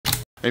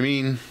I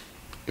mean,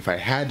 if I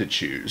had to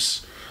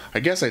choose, I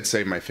guess I'd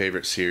say my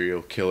favorite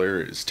serial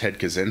killer is Ted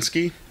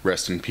Kaczynski.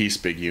 Rest in peace,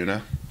 Big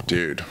Una.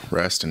 Dude,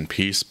 rest in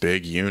peace,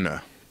 Big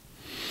Una.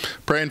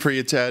 Praying for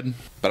you, Ted.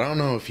 But I don't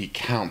know if he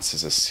counts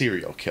as a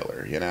serial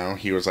killer, you know?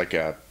 He was like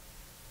a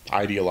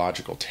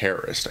ideological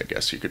terrorist, I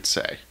guess you could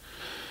say.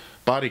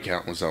 Body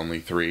count was only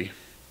 3.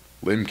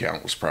 Limb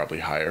count was probably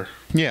higher.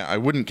 Yeah, I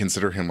wouldn't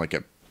consider him like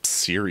a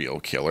serial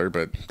killer,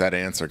 but that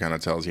answer kind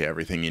of tells you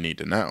everything you need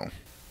to know.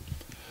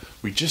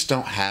 We just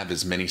don't have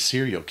as many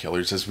serial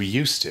killers as we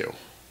used to.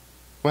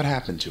 What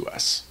happened to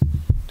us?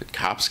 Did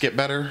cops get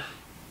better?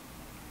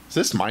 Is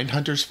this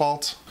Mindhunter's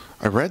fault?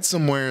 I read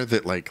somewhere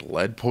that, like,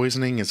 lead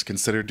poisoning is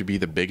considered to be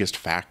the biggest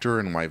factor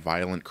in why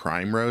violent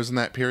crime rose in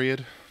that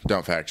period.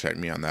 Don't fact check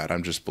me on that,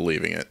 I'm just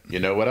believing it. You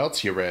know what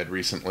else you read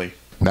recently?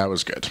 That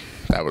was good.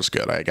 That was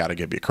good. I gotta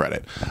give you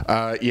credit.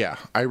 Yeah,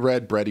 I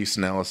read Bret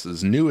Easton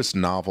Ellis's newest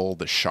novel,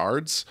 The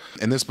Shards,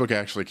 and this book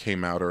actually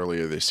came out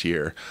earlier this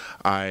year.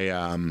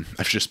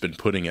 I've just been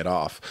putting it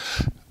off.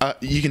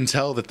 You can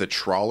tell that the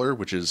trawler,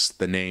 which is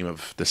the name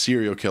of the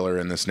serial killer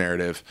in this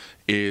narrative,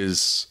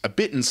 is a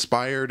bit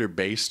inspired or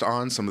based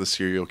on some of the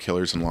serial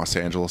killers in Los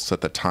Angeles at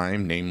the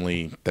time,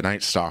 namely the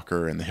Night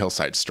Stalker and the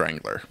Hillside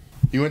Strangler.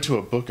 You went to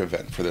a book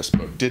event for this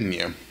book, didn't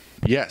you?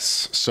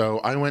 Yes, so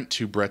I went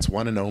to Bret's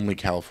one and only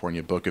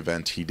California book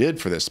event he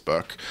did for this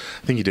book.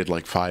 I think he did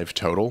like 5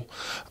 total,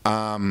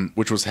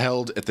 which was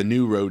held at the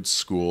New Roads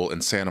School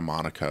in Santa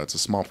Monica. It's a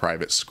small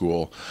private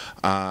school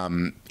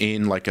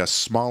in like a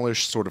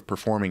smallish sort of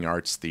performing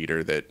arts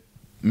theater that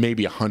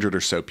maybe 100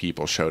 or so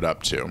people showed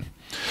up to.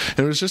 And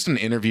it was just an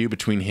interview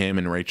between him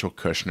and Rachel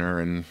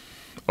Kushner, and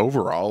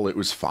overall, it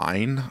was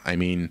fine. I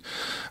mean,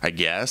 I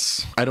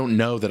guess. I don't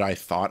know that I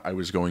thought I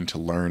was going to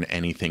learn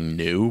anything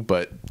new,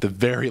 but the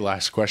very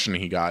last question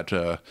he got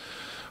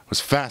was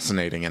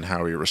fascinating in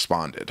how he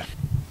responded.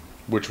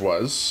 Which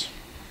was?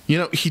 You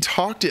know, he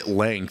talked at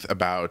length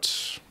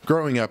about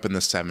growing up in the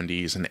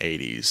 70s and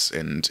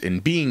 80s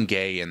and being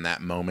gay in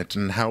that moment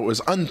and how it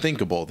was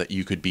unthinkable that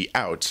you could be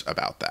out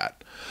about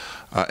that.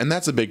 And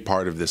that's a big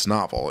part of this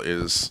novel,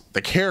 is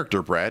the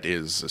character Bret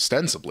is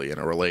ostensibly in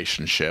a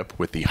relationship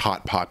with the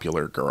hot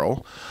popular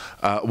girl,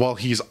 while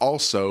he's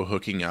also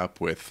hooking up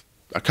with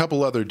a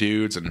couple other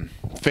dudes and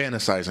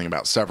fantasizing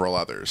about several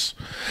others.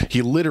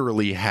 He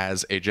literally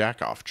has a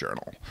jack-off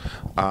journal.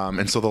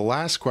 And so the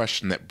last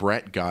question that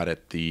Bret got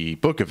at the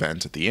book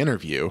event, at the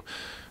interview,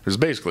 was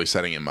basically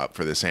setting him up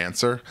for this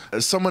answer.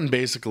 Someone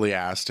basically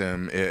asked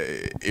him,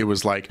 it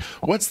was like,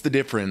 what's the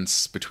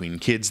difference between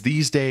kids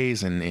these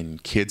days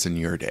and kids in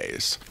your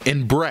days?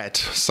 And Bret,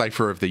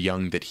 cipher of the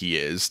young that he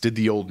is, did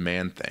the old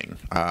man thing,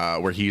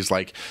 where he's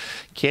like,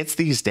 kids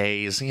these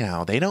days, you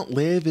know, they don't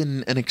live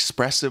in an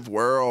expressive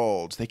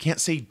world. They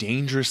can't say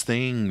dangerous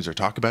things or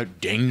talk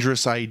about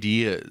dangerous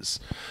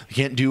ideas. They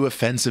can't do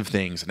offensive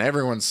things, and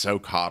everyone's so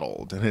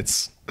coddled. And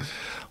it's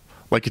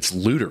like, it's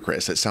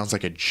ludicrous. It sounds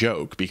like a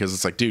joke, because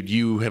it's like, dude,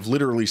 you have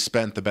literally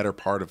spent the better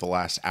part of the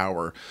last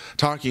hour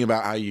talking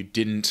about how you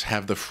didn't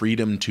have the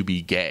freedom to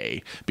be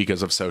gay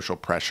because of social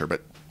pressure.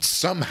 But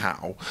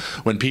somehow,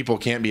 when people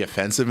can't be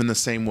offensive in the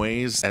same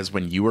ways as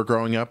when you were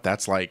growing up,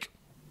 that's like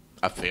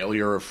a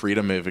failure of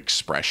freedom of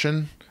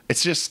expression.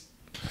 It's just,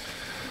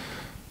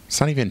 it's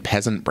not even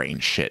peasant brain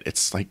shit.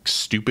 It's like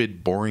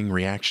stupid, boring,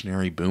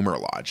 reactionary boomer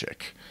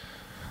logic.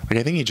 Like,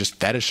 I think he just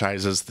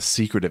fetishizes the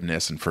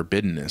secretiveness and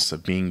forbiddenness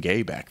of being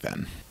gay back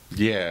then.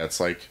 Yeah,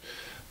 it's like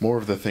more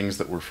of the things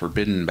that were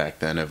forbidden back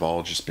then have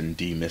all just been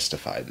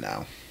demystified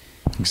now.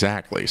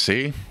 Exactly,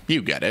 see?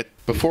 You get it.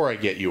 Before I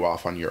get you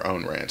off on your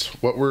own rant,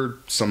 what were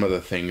some of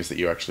the things that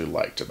you actually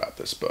liked about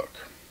this book?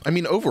 I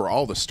mean,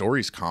 overall, the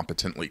story's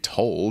competently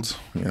told.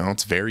 You know,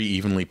 it's very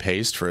evenly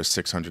paced for a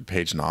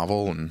 600-page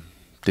novel and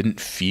didn't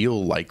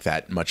feel like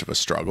that much of a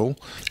struggle.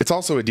 It's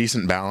also a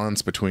decent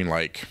balance between,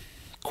 like,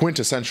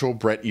 quintessential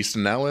Bret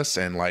Easton Ellis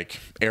and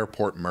like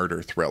airport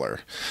murder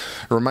thriller.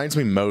 It reminds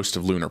me most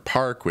of Lunar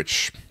Park,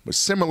 which was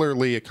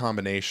similarly a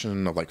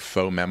combination of like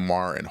faux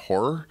memoir and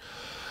horror.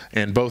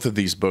 And both of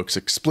these books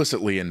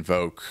explicitly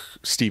invoke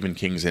Stephen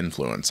King's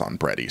influence on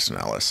Bret Easton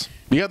Ellis.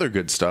 The other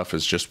good stuff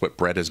is just what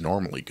Bret is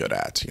normally good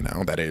at, you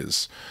know, that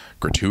is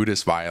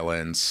gratuitous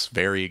violence,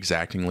 very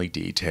exactingly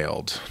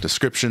detailed,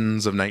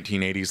 descriptions of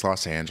 1980s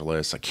Los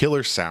Angeles, a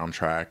killer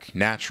soundtrack,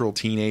 natural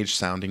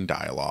teenage-sounding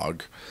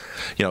dialogue.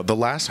 You know, the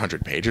last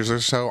 100 pages or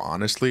so,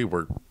 honestly,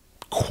 were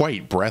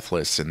quite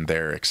breathless in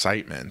their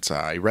excitement.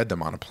 I read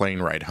them on a plane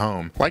ride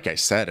home. Like I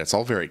said, it's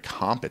all very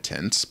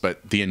competent,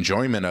 but the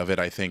enjoyment of it,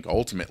 I think,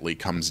 ultimately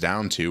comes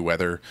down to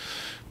whether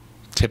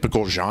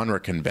typical genre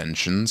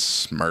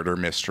conventions, murder,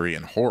 mystery,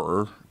 and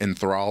horror,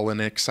 enthrall and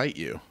excite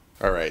you.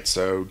 Alright,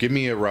 so give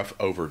me a rough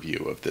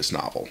overview of this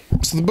novel.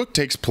 So the book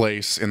takes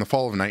place in the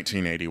fall of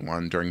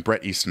 1981 during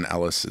Bret Easton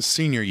Ellis'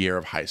 senior year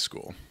of high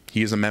school.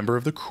 He is a member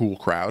of the cool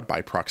crowd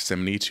by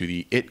proximity to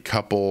the it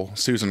couple,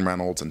 Susan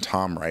Reynolds and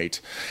Tom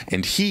Wright,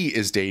 and he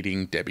is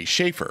dating Debbie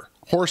Schaefer,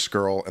 horse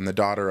girl and the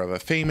daughter of a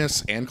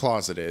famous and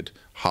closeted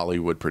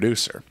Hollywood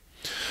producer.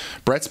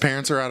 Bret's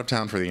parents are out of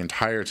town for the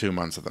entire 2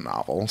 months of the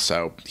novel,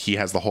 so he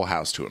has the whole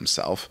house to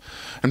himself.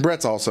 And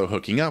Bret's also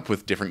hooking up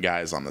with different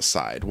guys on the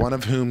side, one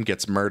of whom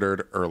gets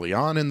murdered early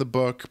on in the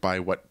book by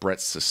what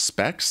Bret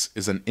suspects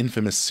is an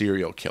infamous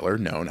serial killer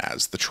known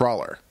as the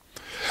Trawler.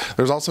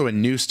 There's also a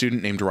new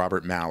student named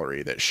Robert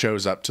Mallory that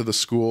shows up to the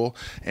school,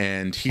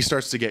 and he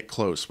starts to get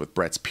close with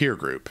Bret's peer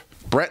group.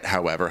 Bret,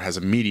 however, has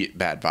immediate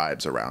bad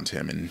vibes around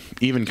him and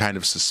even kind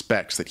of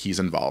suspects that he's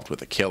involved with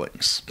the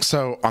killings.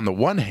 So, on the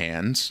one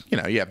hand,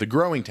 you have the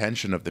growing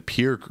tension of the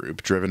peer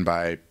group driven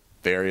by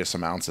various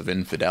amounts of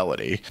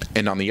infidelity,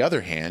 and on the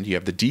other hand, you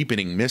have the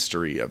deepening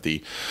mystery of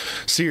the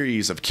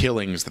series of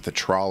killings that the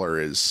Trawler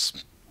is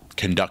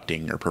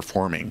conducting or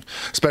performing,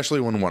 especially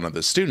when one of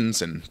the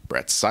students in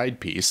Bret's side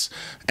piece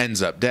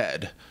ends up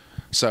dead.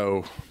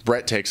 So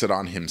Bret takes it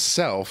on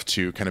himself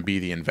to kind of be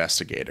the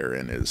investigator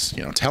and is,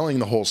 telling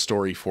the whole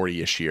story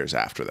 40-ish years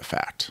after the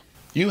fact.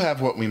 You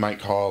have what we might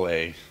call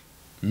a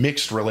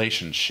mixed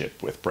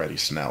relationship with Bret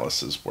Easton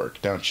Ellis's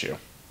work, don't you?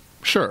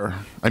 Sure.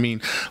 I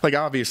mean,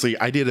 obviously,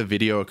 I did a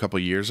video a couple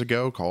years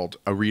ago called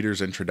A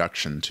Reader's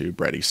Introduction to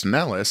Bret Easton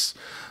Ellis,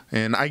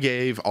 and I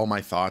gave all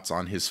my thoughts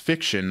on his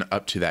fiction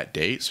up to that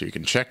date, so you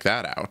can check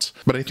that out.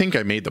 But I think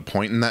I made the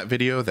point in that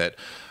video that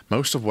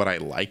most of what I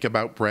like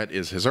about Bret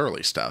is his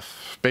early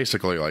stuff,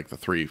 basically like the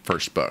 3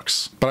 first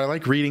books. But I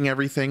like reading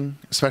everything,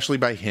 especially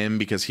by him,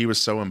 because he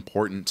was so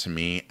important to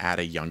me at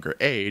a younger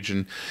age,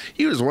 and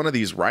he was one of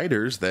these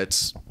writers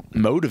that's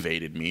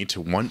motivated me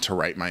to want to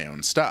write my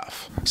own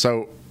stuff.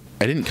 So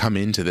I didn't come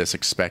into this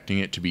expecting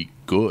it to be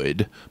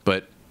good,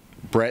 but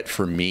Bret,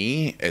 for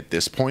me, at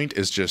this point,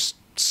 is just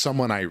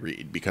someone I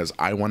read because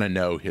I want to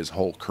know his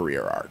whole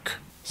career arc.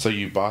 So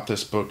you bought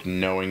this book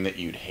knowing that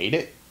you'd hate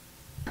it?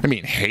 I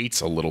mean,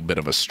 hate's a little bit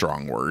of a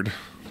strong word,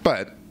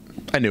 but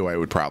I knew I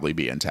would probably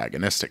be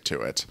antagonistic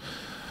to it.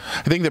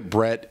 I think that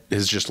Bret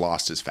has just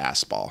lost his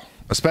fastball.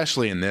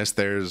 Especially in this,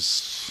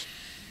 there's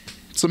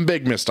some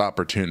big missed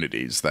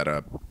opportunities that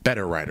a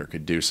better writer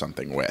could do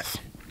something with.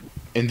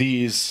 In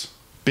these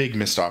big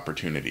missed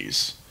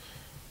opportunities,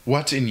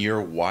 what in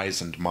your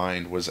wizened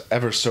mind was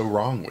ever so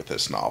wrong with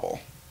this novel?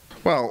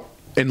 Well,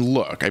 and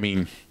look, I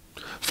mean,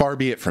 far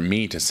be it from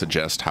me to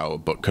suggest how a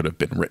book could have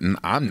been written.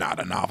 I'm not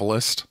a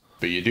novelist.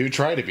 But you do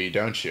try to be,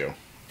 don't you?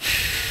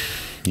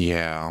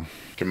 Yeah.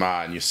 Come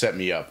on, you set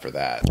me up for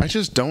that. I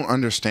just don't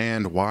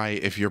understand why,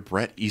 if you're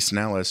Bret Easton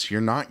Ellis, you're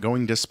not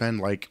going to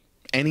spend,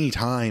 any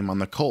time on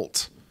the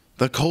cult.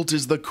 The cult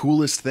is the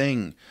coolest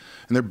thing.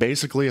 And they're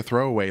basically a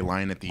throwaway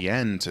line at the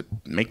end to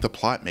make the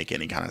plot make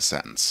any kind of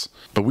sense.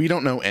 But we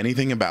don't know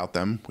anything about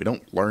them. We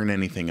don't learn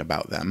anything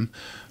about them.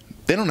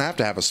 They don't have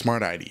to have a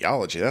smart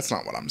ideology, that's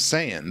not what I'm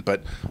saying,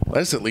 but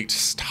let us at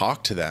least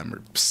talk to them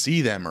or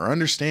see them or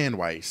understand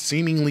why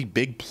seemingly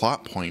big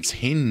plot points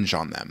hinge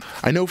on them.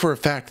 I know for a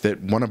fact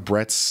that one of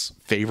Bret's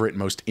favorite,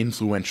 most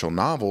influential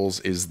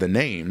novels is The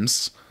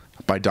Names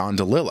by Don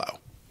DeLillo,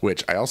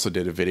 which I also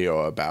did a video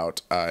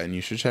about, and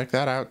you should check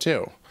that out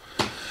too.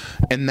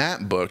 And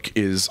that book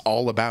is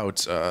all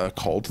about a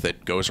cult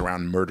that goes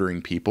around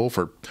murdering people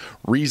for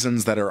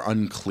reasons that are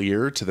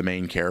unclear to the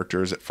main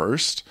characters at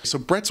first. So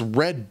Bret's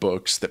read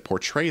books that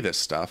portray this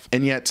stuff,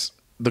 and yet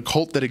the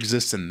cult that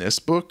exists in this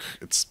book,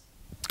 it's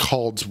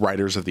called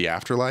Writers of the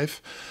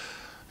Afterlife,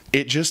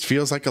 it just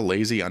feels like a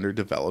lazy,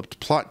 underdeveloped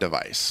plot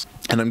device.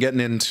 And I'm getting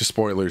into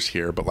spoilers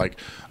here, but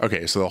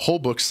okay, so the whole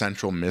book's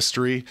central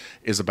mystery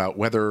is about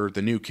whether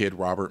the new kid,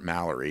 Robert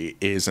Mallory,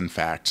 is in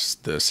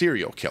fact the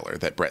serial killer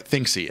that Bret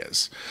thinks he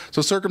is.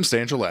 So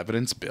circumstantial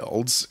evidence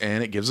builds,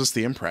 and it gives us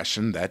the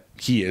impression that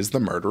he is the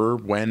murderer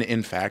when,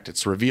 in fact,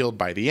 it's revealed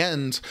by the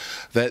end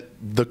that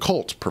the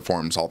cult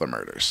performs all the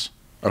murders.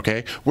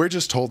 Okay? We're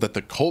just told that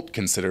the cult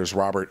considers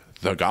Robert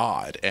the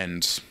god,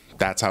 and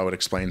that's how it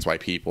explains why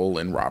people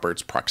in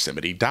Robert's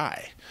proximity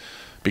die.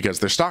 Because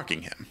they're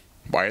stalking him.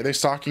 Why are they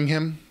stalking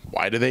him?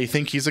 Why do they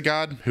think he's a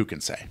god? Who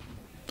can say?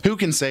 Who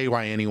can say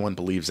why anyone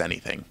believes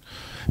anything?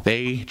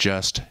 They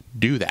just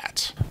do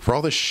that. For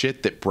all the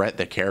shit that Bret,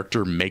 the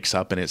character, makes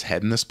up in his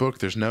head in this book,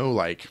 there's no,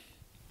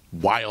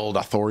 wild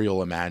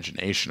authorial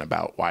imagination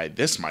about why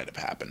this might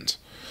have happened.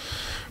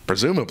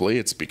 Presumably,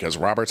 it's because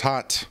Robert's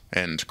hot,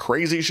 and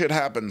crazy shit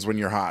happens when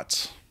you're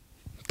hot.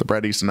 The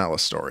Bret Easton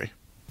Ellis story.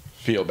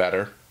 Feel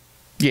better?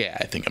 Yeah,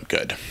 I think I'm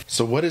good.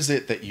 So what is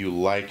it that you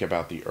like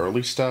about the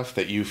early stuff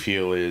that you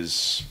feel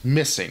is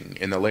missing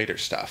in the later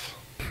stuff?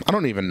 I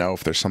don't even know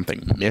if there's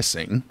something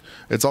missing.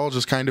 It's all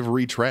just kind of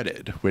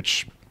retreaded,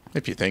 which,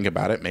 if you think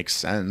about it, makes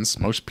sense.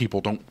 Most people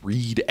don't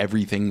read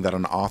everything that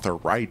an author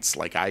writes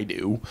like I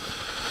do.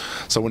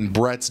 So when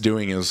Bret's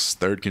doing his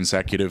 3rd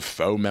consecutive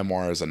faux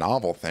memoir as a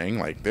novel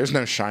thing, there's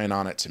no shine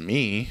on it to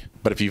me.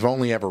 But if you've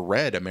only ever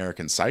read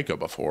American Psycho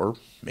before,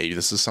 maybe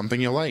this is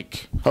something you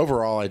like.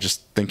 Overall, I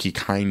just think he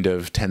kind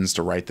of tends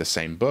to write the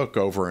same book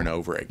over and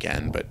over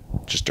again, but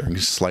just during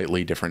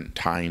slightly different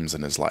times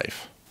in his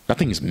life.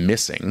 Nothing's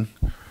missing.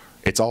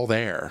 It's all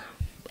there.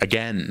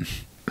 Again.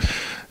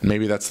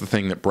 Maybe that's the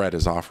thing that Bret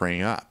is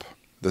offering up.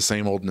 The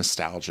same old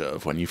nostalgia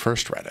of when you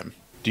first read him.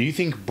 Do you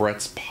think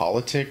Bret's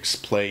politics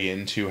play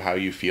into how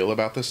you feel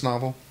about this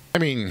novel? I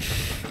mean,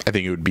 I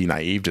think it would be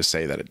naive to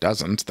say that it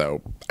doesn't,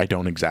 though I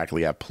don't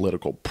exactly have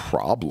political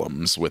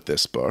problems with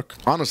this book.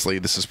 Honestly,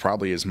 this is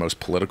probably his most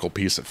political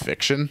piece of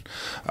fiction,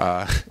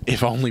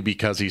 if only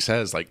because he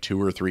says like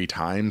 2 or 3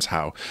 times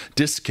how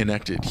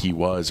disconnected he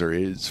was or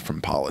is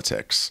from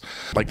politics.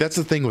 Like, that's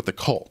the thing with the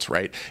cult,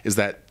 right? Is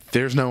that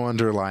there's no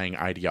underlying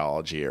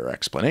ideology or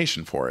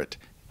explanation for it.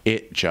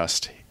 It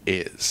just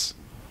is.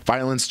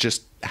 Violence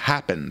just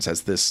happens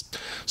as this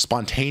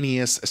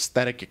spontaneous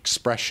aesthetic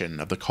expression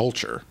of the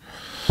culture.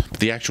 But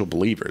the actual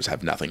believers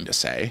have nothing to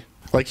say.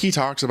 Like, he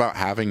talks about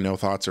having no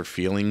thoughts or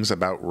feelings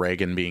about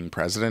Reagan being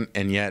president,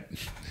 and yet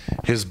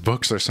his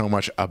books are so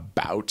much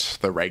about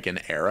the Reagan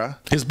era.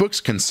 His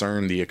books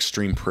concern the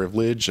extreme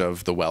privilege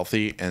of the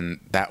wealthy, and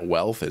that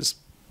wealth is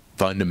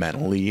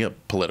fundamentally a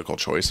political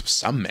choice of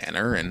some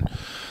manner, and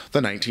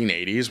the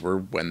 1980s were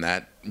when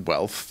that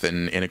wealth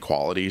and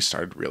inequality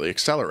started really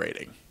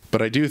accelerating.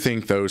 But I do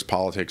think those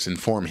politics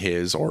inform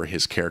his or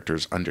his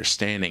character's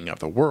understanding of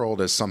the world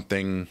as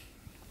something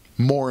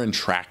more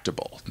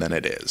intractable than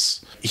it is.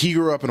 He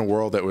grew up in a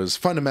world that was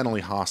fundamentally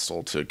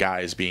hostile to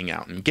guys being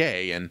out and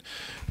gay, and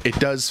it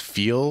does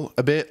feel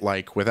a bit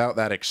like without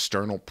that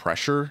external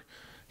pressure,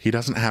 he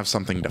doesn't have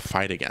something to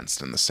fight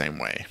against in the same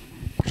way.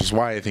 Which is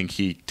why I think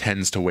he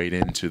tends to wade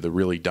into the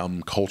really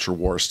dumb culture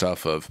war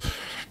stuff of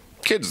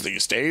kids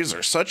these days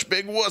are such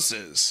big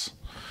wusses.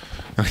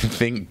 I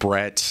think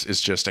Bret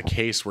is just a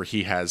case where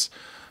he has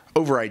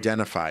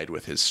over-identified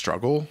with his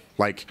struggle.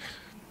 Like,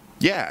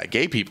 yeah,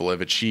 gay people have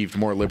achieved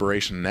more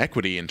liberation and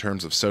equity in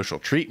terms of social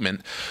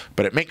treatment,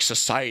 but it makes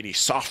society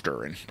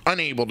softer and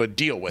unable to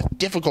deal with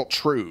difficult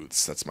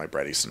truths. That's my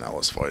Bret Easton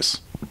Ellis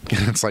voice.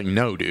 It's like,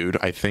 no, dude,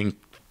 I think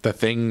the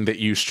thing that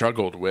you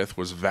struggled with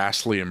was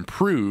vastly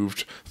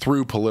improved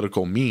through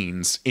political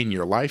means in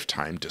your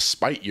lifetime,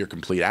 despite your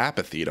complete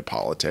apathy to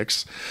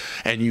politics.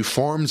 And you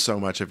formed so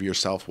much of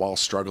yourself while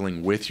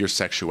struggling with your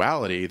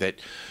sexuality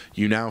that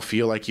you now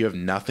feel like you have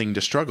nothing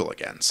to struggle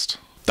against.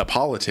 The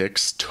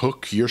politics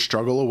took your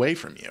struggle away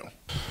from you.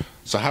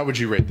 So how would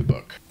you rate the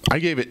book? I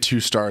gave it 2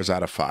 stars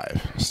out of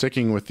 5,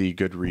 sticking with the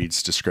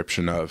Goodreads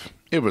description of,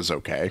 it was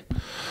okay.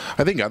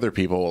 I think other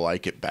people will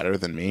like it better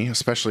than me,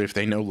 especially if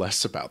they know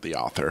less about the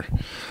author.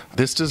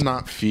 This does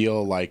not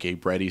feel like a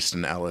Bret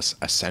Easton Ellis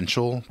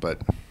essential,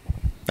 but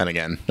then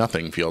again,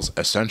 nothing feels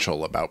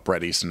essential about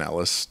Bret Easton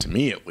Ellis, to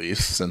me at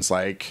least, since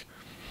like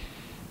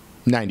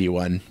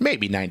 91,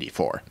 maybe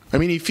 94. I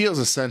mean, he feels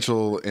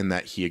essential in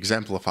that he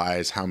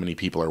exemplifies how many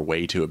people are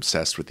way too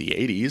obsessed with the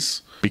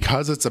 80s.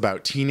 Because it's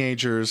about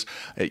teenagers,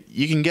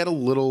 you can get a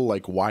little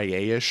like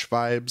YA-ish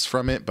vibes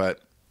from it, but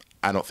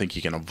I don't think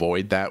you can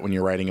avoid that when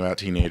you're writing about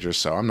teenagers,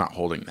 so I'm not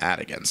holding that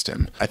against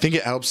him. I think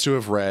it helps to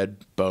have read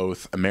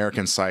both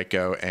American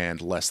Psycho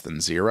and Less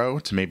Than Zero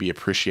to maybe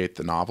appreciate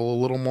the novel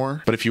a little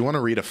more. But if you want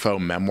to read a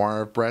faux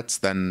memoir of Bret's,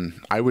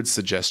 then I would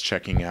suggest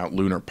checking out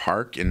Lunar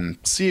Park and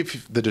see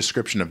if the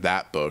description of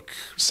that book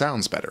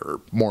sounds better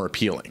or more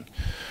appealing.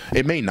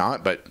 It may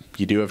not, but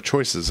you do have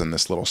choices in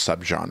this little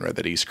subgenre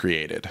that he's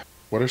created.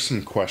 What are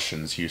some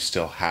questions you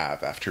still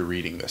have after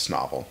reading this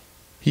novel?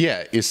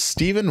 Yeah, is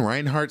Steven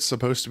Reinhart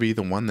supposed to be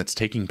the one that's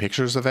taking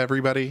pictures of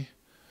everybody?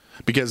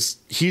 Because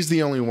he's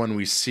the only one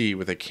we see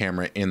with a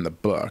camera in the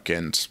book,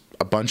 and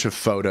a bunch of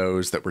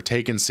photos that were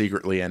taken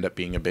secretly end up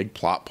being a big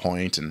plot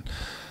point, and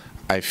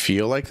I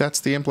feel like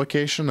that's the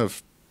implication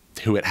of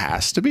who it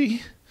has to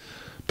be.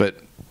 But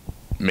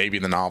maybe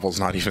the novel's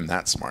not even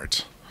that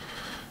smart.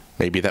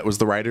 Maybe that was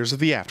the writers of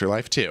The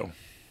Afterlife, too.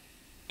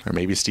 Or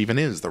maybe Steven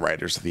is the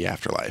writers of The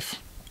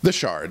Afterlife. The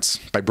Shards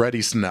by Bret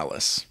Easton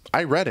Ellis.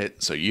 I read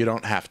it, so you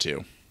don't have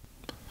to.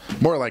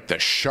 More like the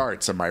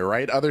Shards, am I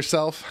right, other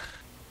self?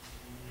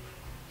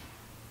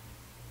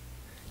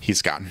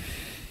 He's gone.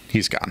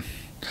 He's gone.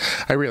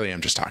 I really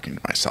am just talking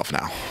to myself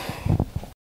now.